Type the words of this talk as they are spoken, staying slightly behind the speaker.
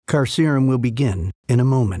Carcerum will begin in a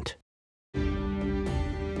moment.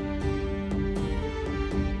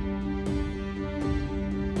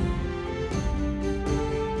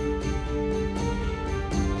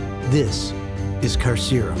 This is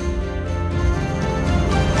Carcerum.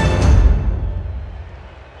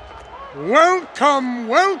 Welcome,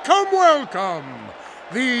 welcome, welcome!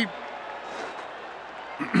 The...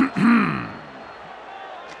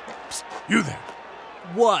 Psst, you there.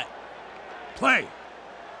 What? Play.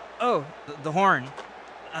 Oh, the horn.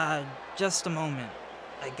 Just a moment.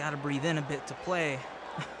 I gotta breathe in a bit to play.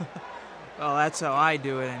 Well, that's how I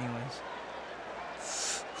do it anyways.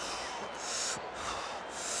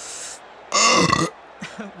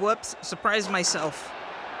 Whoops, surprised myself.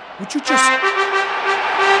 Would you just...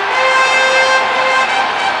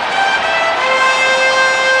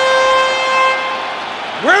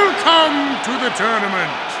 Welcome to the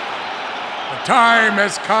tournament. The time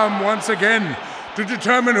has come once again to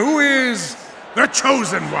determine who is the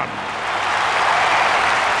chosen one.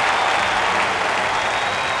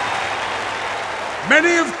 Many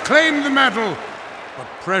have claimed the mantle, but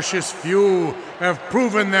precious few have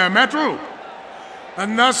proven their mettle.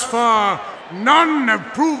 And thus far, none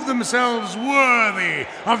have proved themselves worthy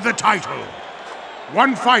of the title.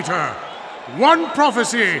 One fighter, one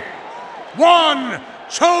prophecy, one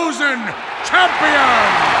chosen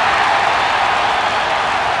champion!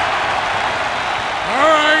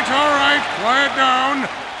 All right, quiet down.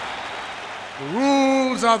 The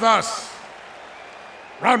rules are thus.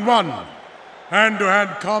 Round 1,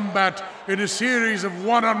 hand-to-hand combat in a series of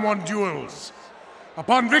one-on-one duels.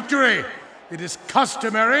 Upon victory, it is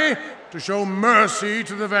customary to show mercy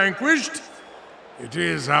to the vanquished. It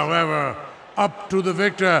is, however, up to the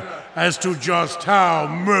victor as to just how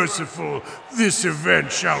merciful this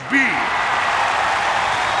event shall be.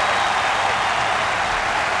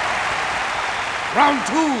 Round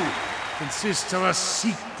 2 consists of a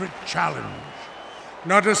secret challenge.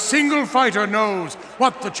 Not a single fighter knows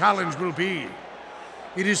what the challenge will be.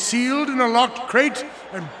 It is sealed in a locked crate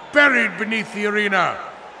and buried beneath the arena,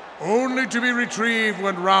 only to be retrieved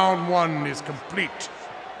when round 1 is complete.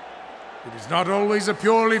 It is not always a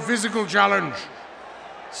purely physical challenge.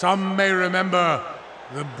 Some may remember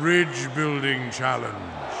the bridge building challenge.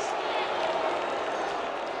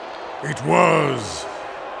 It was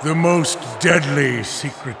the most deadly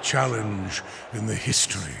secret challenge in the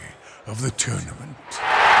history of the tournament.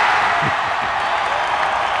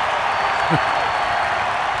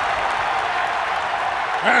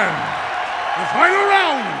 And the final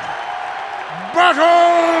round,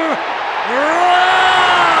 Battle Royale!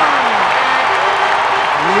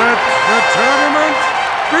 Let the tournament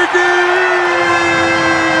begin!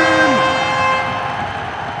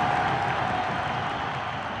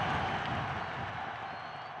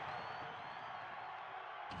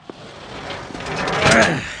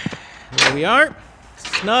 Here we are,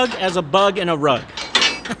 snug as a bug in a rug.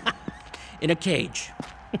 In a cage.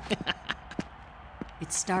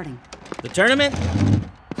 It's starting. The tournament?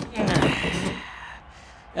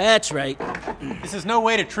 That's right. This is no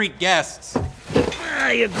way to treat guests.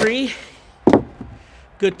 I agree.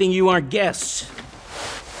 Good thing you aren't guests.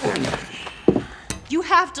 You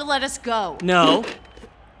have to let us go. No.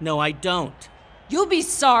 No, I don't. You'll be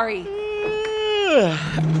sorry.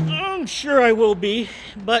 I'm sure I will be,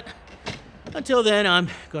 but until then, I'm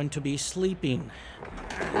going to be sleeping.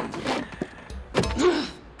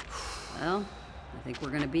 Well, I think we're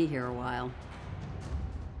gonna be here a while.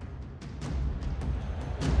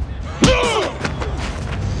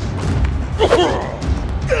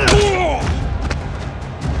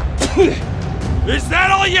 Is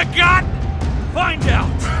that all you got? Find out.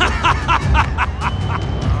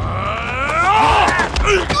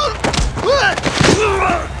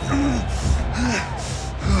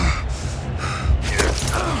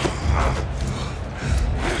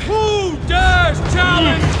 Who dares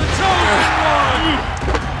challenge the chosen one?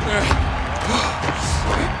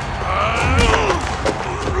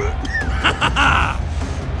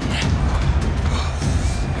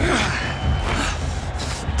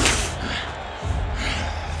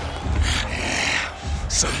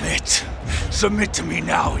 Submit. Submit to me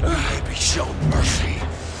now and you may be shown mercy.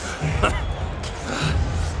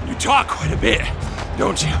 You talk quite a bit,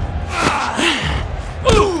 don't you?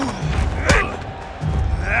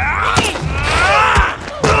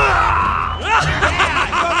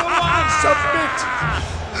 Submit!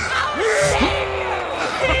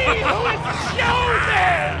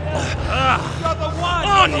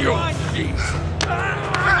 On your feet!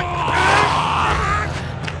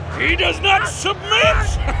 He does not submit!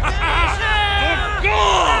 The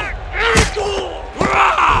goal!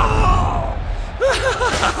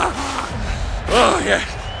 Oh, yeah.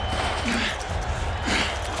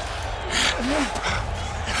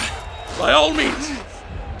 By all means,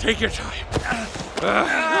 take your time.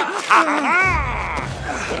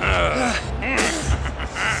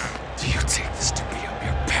 Do you take this to be a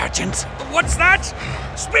mere pageant? What's that?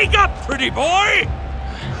 Speak up, pretty boy!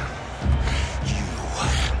 You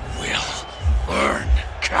will learn,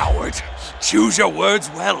 coward. Choose your words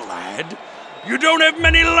well, lad. You don't have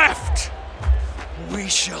many left. We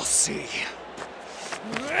shall see.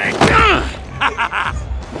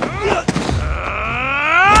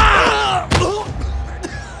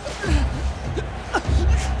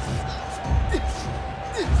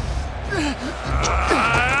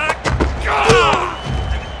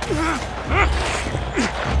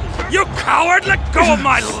 You coward! Let go of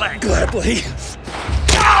my leg! Gladly.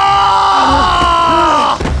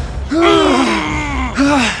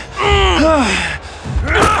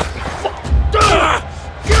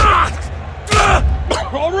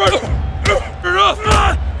 All right!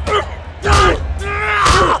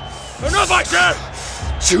 Enough, I said!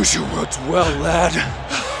 Choose your words well, lad.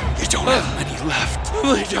 You don't have many left.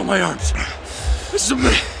 Lay down my arms.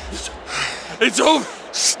 Submit. It's over.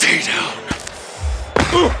 Stay down.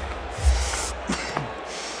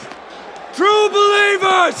 True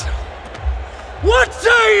believers! What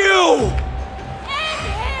say you?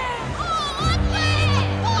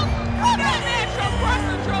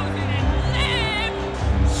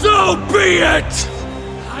 So be it!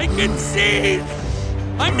 I concede!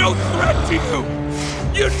 I'm no threat to you!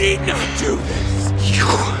 You need not do this! You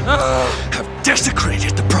have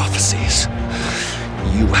desecrated the prophecies.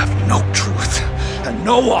 You have no truth and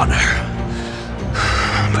no honor.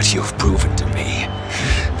 But you have proven to me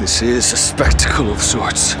this is a spectacle of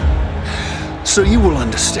sorts. So you will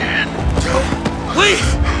understand.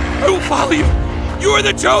 Please! I will follow you! You are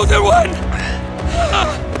the chosen one!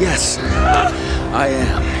 Yes, I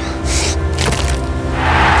am.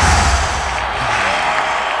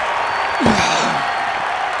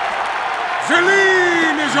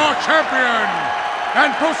 Zelene is your champion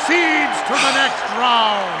and proceeds to the next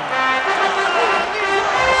round.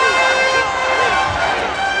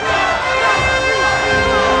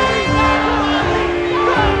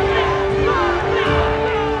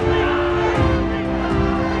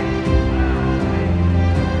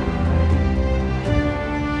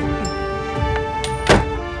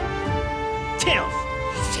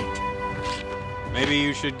 Maybe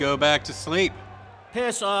you should go back to sleep.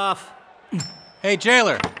 Piss off. Hey,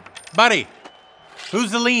 jailer. Buddy.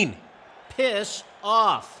 Who's Zelene? Piss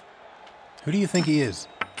off. Who do you think he is?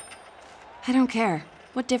 I don't care.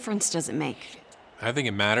 What difference does it make? I think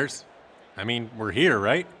it matters. I mean, we're here,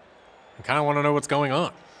 right? I kind of want to know what's going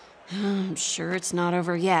on. I'm sure it's not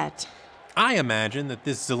over yet. I imagine that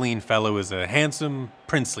this Zelene fellow is a handsome,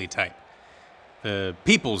 princely type. The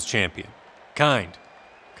people's champion. Kind.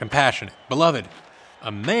 Compassionate. Beloved.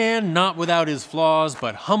 A man not without his flaws,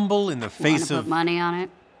 but humble in the face Wanna of... put money on it?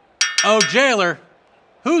 Oh, jailer.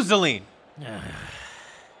 Who's Zelene?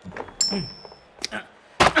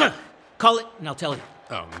 Call it and I'll tell you.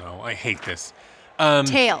 Oh, no. I hate this.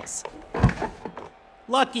 Tails.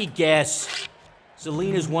 Lucky guess.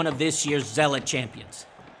 Zelene is one of this year's Zealot champions.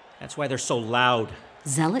 That's why they're so loud.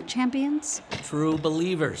 Zealot champions? True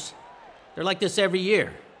believers. They're like this every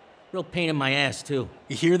year. Real pain in my ass, too.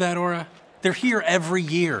 You hear that, Aura? They're here every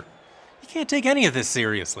year. You can't take any of this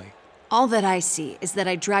seriously. All that I see is that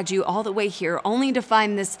I dragged you all the way here only to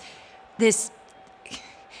find this,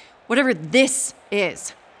 whatever this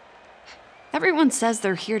is. Everyone says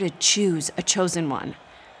they're here to choose a chosen one,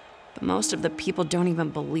 but most of the people don't even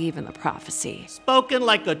believe in the prophecy. Spoken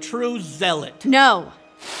like a true zealot. No.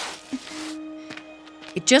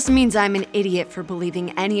 It just means I'm an idiot for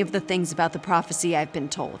believing any of the things about the prophecy I've been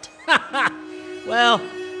told. Well,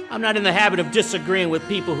 I'm not in the habit of disagreeing with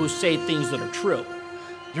people who say things that are true.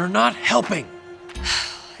 You're not helping.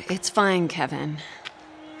 It's fine, Kevin.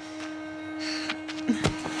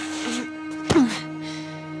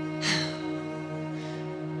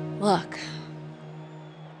 Look,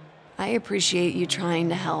 I appreciate you trying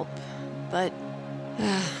to help, but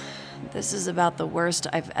this is about the worst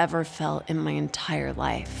I've ever felt in my entire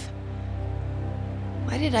life.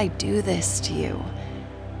 Why did I do this to you?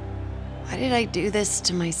 Why did I do this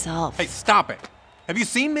to myself? Hey, stop it. Have you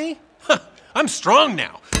seen me? I'm strong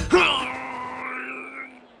now. All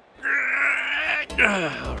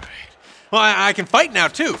right. Well, I can fight now,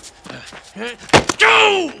 too.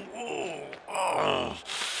 Go!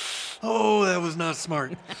 Oh, that was not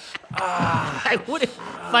smart. I wouldn't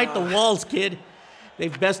fight the walls, kid.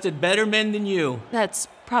 They've bested better men than you. That's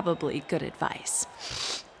probably good advice.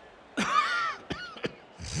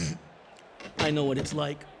 I I know what it's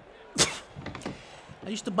like. I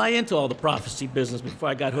used to buy into all the prophecy business before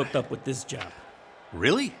I got hooked up with this job.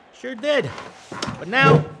 Really? Sure did. But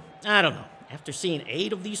now, I don't know. After seeing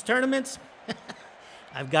 8 of these tournaments,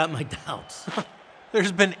 I've got my doubts.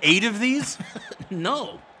 There's been 8 of these?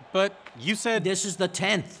 No. But you said... This is the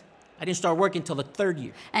 10th. I didn't start working till the 3rd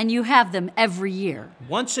year. And you have them every year.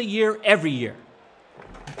 Once a year, every year.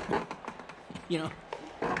 You know,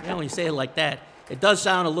 when you say it like that, it does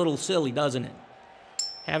sound a little silly, doesn't it?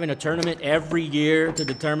 Having a tournament every year to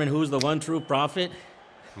determine who's the one true prophet?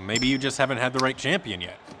 Maybe you just haven't had the right champion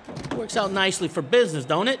yet. Works out nicely for business,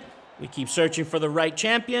 don't it? We keep searching for the right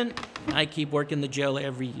champion. I keep working the jail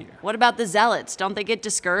every year. What about the zealots? Don't they get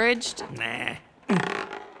discouraged? Nah.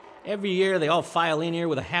 Every year, they all file in here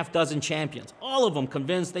with a half-dozen champions. All of them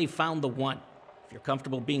convinced they found the one. If you're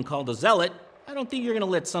comfortable being called a zealot, I don't think you're going to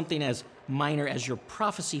let something as minor as your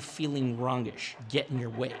prophecy feeling wrongish get in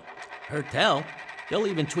your way. Heard tell, they'll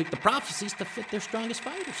even tweak the prophecies to fit their strongest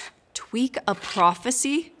fighters. Tweak a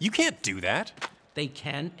prophecy? You can't do that. They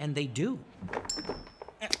can, and they do.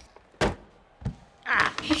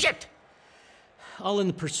 Shit! All in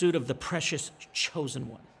the pursuit of the precious chosen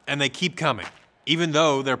one. And they keep coming, even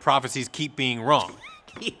though their prophecies keep being wrong.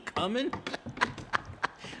 Keep coming?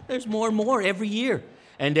 There's more and more every year.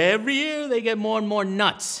 And every year they get more and more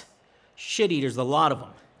nuts. Shit-eaters, a lot of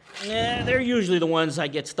them. Yeah, they're usually the ones I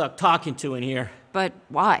get stuck talking to in here. But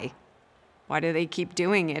why? Why do they keep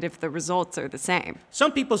doing it if the results are the same?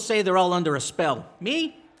 Some people say they're all under a spell.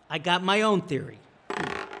 Me? I got my own theory.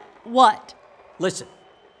 What? Listen,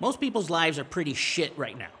 most people's lives are pretty shit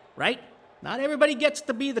right now, right? Not everybody gets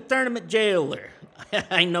to be the tournament jailer.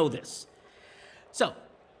 I know this. So,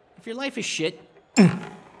 if your life is shit,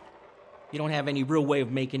 you don't have any real way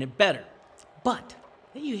of making it better. But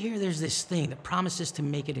then you hear there's this thing that promises to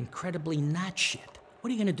make it incredibly not shit. What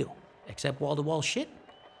are you gonna do? Accept wall-to-wall shit?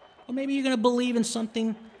 Or maybe you're gonna believe in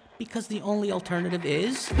something because the only alternative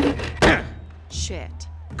is... Shit.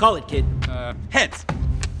 Call it, kid. Heads.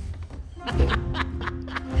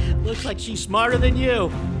 Looks like she's smarter than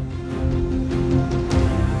you.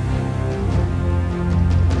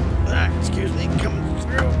 Excuse me, coming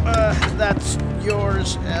through. That's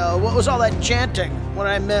yours. What was all that chanting? What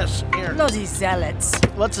did I miss? Here. Bloody zealots.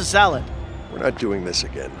 What's a zealot? We're not doing this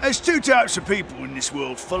again. There's 2 types of people in this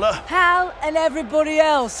world, fella. Hal and everybody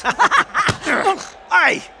else.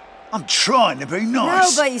 Hey, I'm trying to be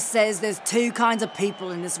nice. Nobody says there's 2 kinds of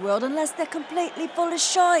people in this world unless they're completely full of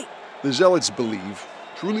shite. The Zealots believe,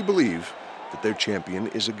 truly believe, that their champion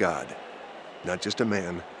is a god. Not just a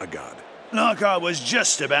man, a god. Like I was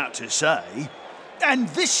just about to say. And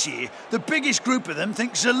this year, the biggest group of them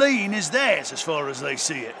think Zelene is theirs as far as they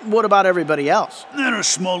see it. What about everybody else? There are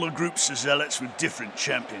smaller groups of zealots with different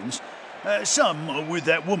champions. Some are with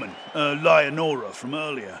that woman, Leonora from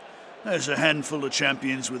earlier. There's a handful of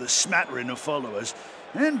champions with a smattering of followers.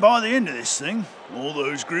 And by the end of this thing, all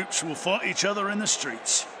those groups will fight each other in the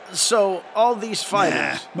streets. So, all these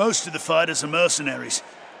fighters... Most of the fighters are mercenaries.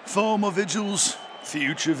 Former vigils,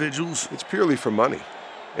 future vigils. It's purely for money,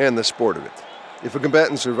 and the sport of it. If a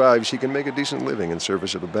combatant survives, he can make a decent living in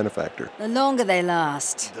service of a benefactor. The longer they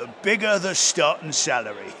last. The bigger the starting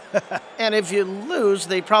salary. And if you lose,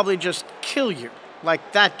 they probably just kill you,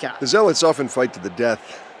 like that guy. The Zealots often fight to the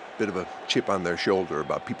death. Bit of a chip on their shoulder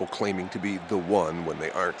about people claiming to be the one when they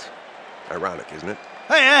aren't. Ironic, isn't it?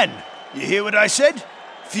 Hey, Anne, you hear what I said?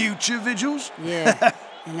 Future vigils? Yeah,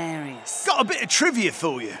 hilarious. Got a bit of trivia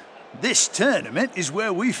for you. This tournament is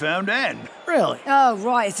where we found Anne. Really? Oh,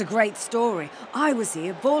 right, it's a great story. I was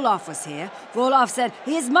here, Vorloff was here. Vorloff said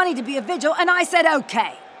he has money to be a vigil, and I said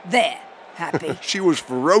okay. There, happy. She was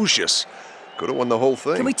ferocious. Could have won the whole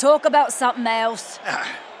thing. Can we talk about something else?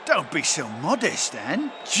 Don't be so modest, Anne.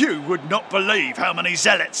 You would not believe how many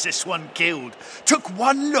zealots this one killed. Took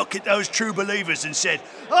one look at those true believers and said,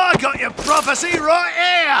 I got your prophecy right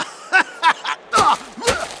here!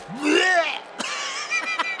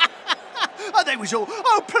 And they was all,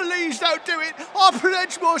 oh, please don't do it. I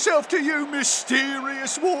pledge myself to you,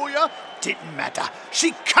 mysterious warrior. Didn't matter.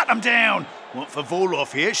 She cut them down. What for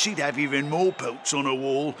Vorloff here, she'd have even more pelts on her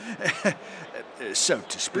wall. So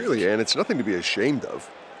to speak. Really, Anne, it's nothing to be ashamed of.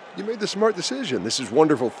 You made the smart decision. This is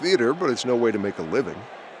wonderful theater, but it's no way to make a living.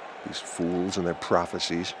 These fools and their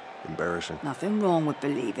prophecies. Embarrassing. Nothing wrong with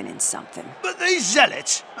believing in something. But these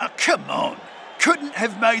zealots, come on, couldn't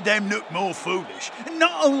have made them look more foolish. And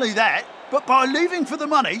not only that, but by leaving for the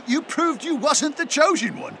money, you proved you wasn't the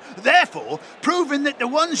chosen one. Therefore, proving that the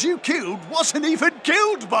ones you killed wasn't even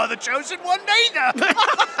killed by the chosen one neither.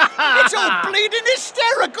 It's all bleeding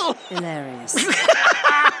hysterical. Hilarious.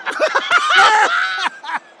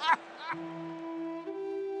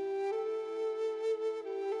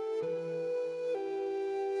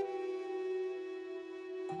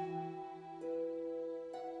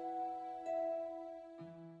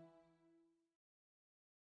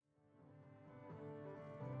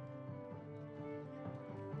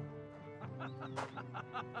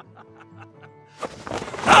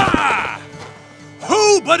 Ah!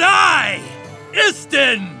 Who but I,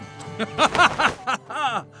 Istin?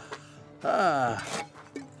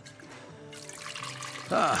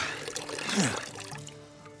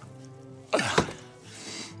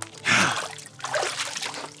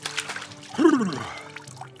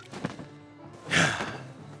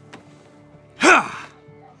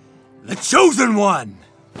 The chosen one!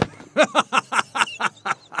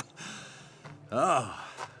 Oh,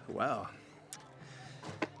 well.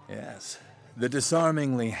 Yes, the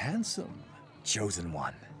disarmingly handsome chosen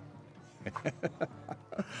one.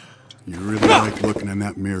 You really like looking in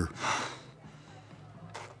that mirror.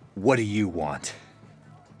 What do you want?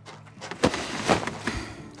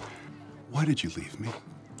 Why did you leave me?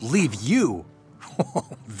 Leave you?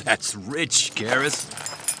 That's rich, Garrus.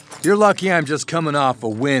 You're lucky I'm just coming off a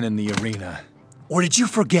win in the arena. Or did you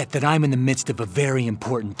forget that I'm in the midst of a very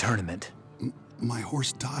important tournament? My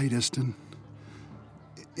horse died, Istin.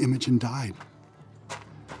 Imogen died.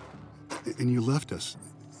 And you left us.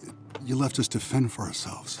 You left us to fend for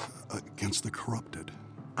ourselves against the corrupted.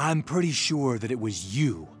 I'm pretty sure that it was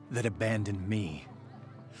you that abandoned me.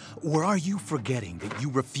 Or are you forgetting that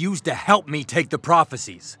you refused to help me take the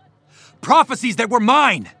prophecies? Prophecies that were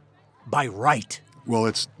mine! By right. Well,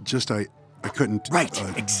 it's just I couldn't...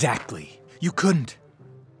 Right, exactly. You couldn't.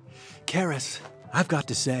 Karis, I've got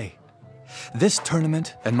to say, this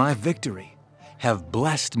tournament and my victory have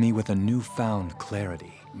blessed me with a newfound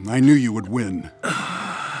clarity. I knew you would win.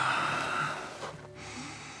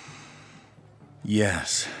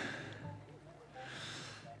 Yes.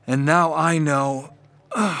 And now I know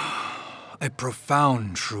a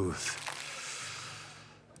profound truth.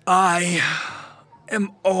 I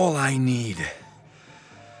am all I need.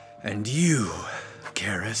 And you,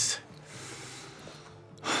 Karis,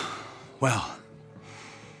 well,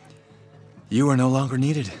 you are no longer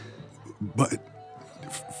needed. But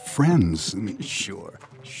friends... Sure.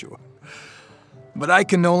 But I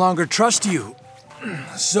can no longer trust you.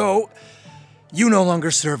 So, you no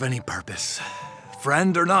longer serve any purpose,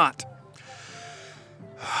 friend or not.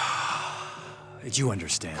 You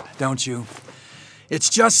understand, don't you? It's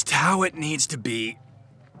just how it needs to be.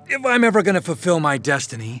 If I'm ever going to fulfill my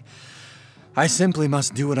destiny, I simply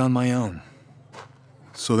must do it on my own.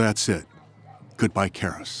 So that's it. Goodbye,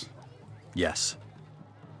 Karis. Yes.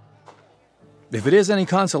 If it is any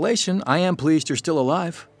consolation, I am pleased you're still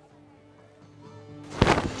alive.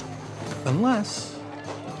 Unless...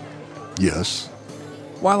 Yes?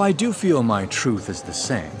 While I do feel my truth is the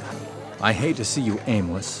same, I hate to see you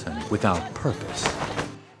aimless and without purpose.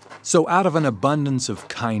 So out of an abundance of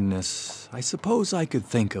kindness, I suppose I could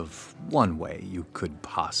think of one way you could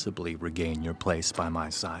possibly regain your place by my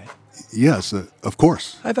side. Yes, of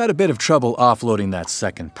course. I've had a bit of trouble offloading that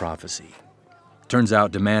second prophecy. Turns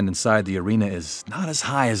out demand inside the arena is not as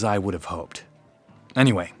high as I would have hoped.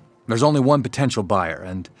 Anyway, there's only one potential buyer,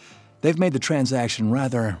 and they've made the transaction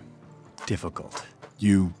rather difficult.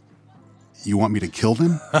 You want me to kill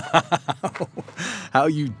them? How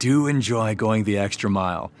you do enjoy going the extra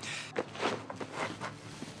mile.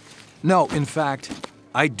 No, in fact,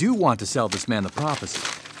 I do want to sell this man the prophecy.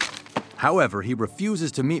 However, he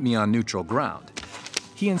refuses to meet me on neutral ground.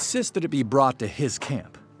 He insists that it be brought to his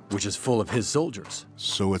camp, which is full of his soldiers.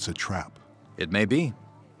 So it's a trap. It may be.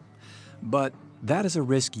 But that is a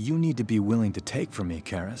risk you need to be willing to take for me,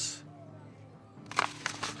 Karis.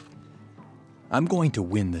 I'm going to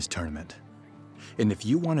win this tournament. And if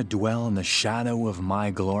you want to dwell in the shadow of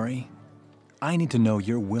my glory, I need to know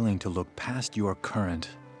you're willing to look past your current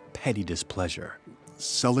petty displeasure.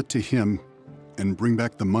 Sell it to him and bring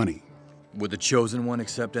back the money. Would the chosen one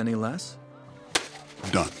accept any less?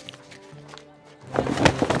 Done.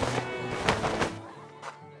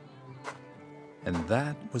 And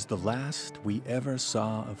that was the last we ever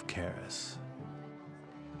saw of Karis.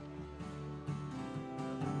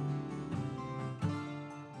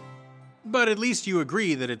 But at least you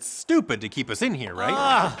agree that it's stupid to keep us in here,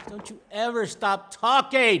 right? Don't you ever stop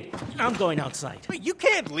talking. I'm going outside. Wait, you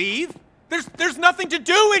can't leave. There's nothing to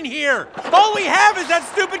do in here. All we have is that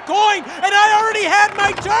stupid coin, and I already had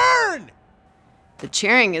my turn. The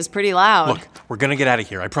cheering is pretty loud. Look, we're gonna get out of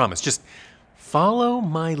here, I promise. Just follow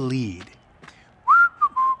my lead.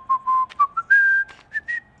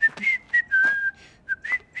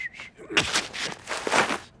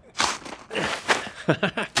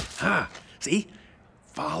 See?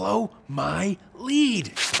 Follow my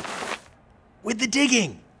lead. With the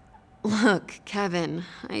digging. Look, Kevin,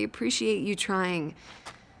 I appreciate you trying,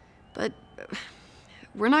 but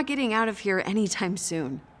we're not getting out of here anytime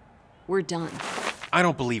soon. We're done. I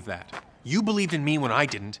don't believe that. You believed in me when I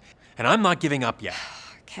didn't, and I'm not giving up yet.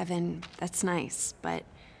 Kevin, that's nice, but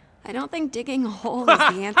I don't think digging a hole is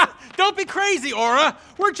the answer. Don't be crazy, Aura!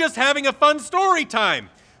 We're just having a fun story time.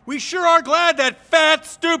 We sure are glad that fat,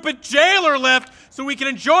 stupid jailer left so we can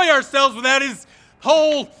enjoy ourselves without his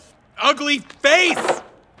whole ugly face.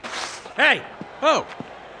 Hey! Oh,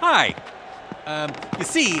 hi. You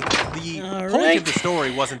see, the point of the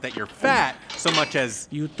story wasn't that you're fat so much as...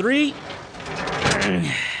 You three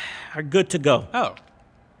are good to go. Oh.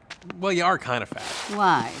 Well, you are kind of fat.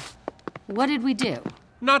 Why? What did we do?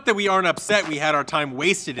 Not that we aren't upset we had our time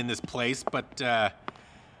wasted in this place, but,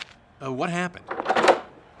 what happened?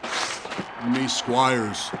 Miss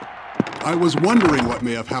Squires. I was wondering what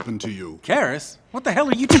may have happened to you. Karis, what the hell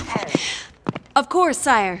are you doing? Of course,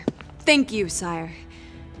 sire. Thank you, sire.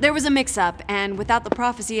 There was a mix-up, and without the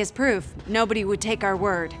prophecy as proof, nobody would take our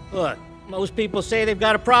word. Look, most people say they've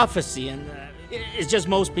got a prophecy, and it's just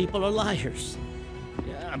most people are liars.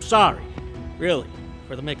 I'm sorry, really,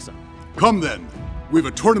 for the mix-up. Come then. We've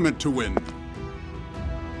a tournament to win.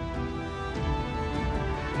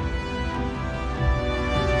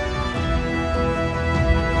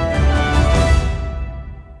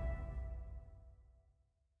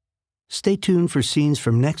 Stay tuned for scenes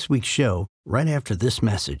from next week's show right after this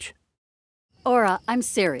message. Aura, I'm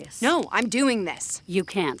serious. No, I'm doing this. You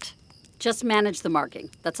can't. Just manage the marking.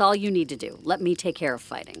 That's all you need to do. Let me take care of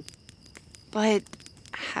fighting. But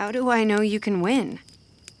how do I know you can win?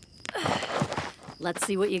 Let's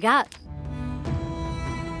see what you got.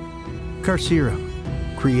 Carcerum,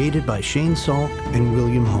 created by Shane Salk and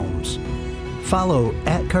William Holmes. Follow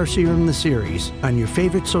 @Carcerum the series on your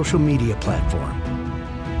favorite social media platform.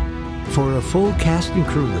 For a full cast and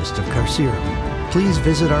crew list of Carcerum, please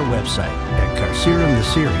visit our website at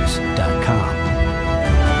carcerumtheseries.com.